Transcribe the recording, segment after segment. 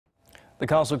The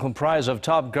council, comprised of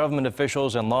top government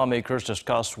officials and lawmakers,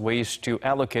 discussed ways to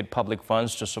allocate public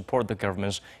funds to support the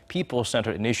government's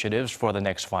people-centered initiatives for the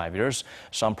next 5 years.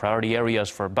 Some priority areas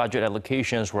for budget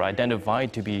allocations were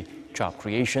identified to be job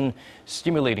creation,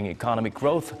 stimulating economic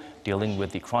growth, dealing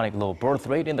with the chronic low birth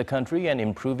rate in the country, and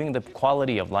improving the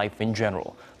quality of life in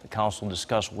general. The council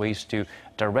discussed ways to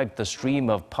direct the stream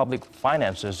of public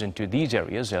finances into these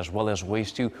areas, as well as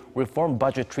ways to reform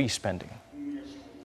budgetary spending.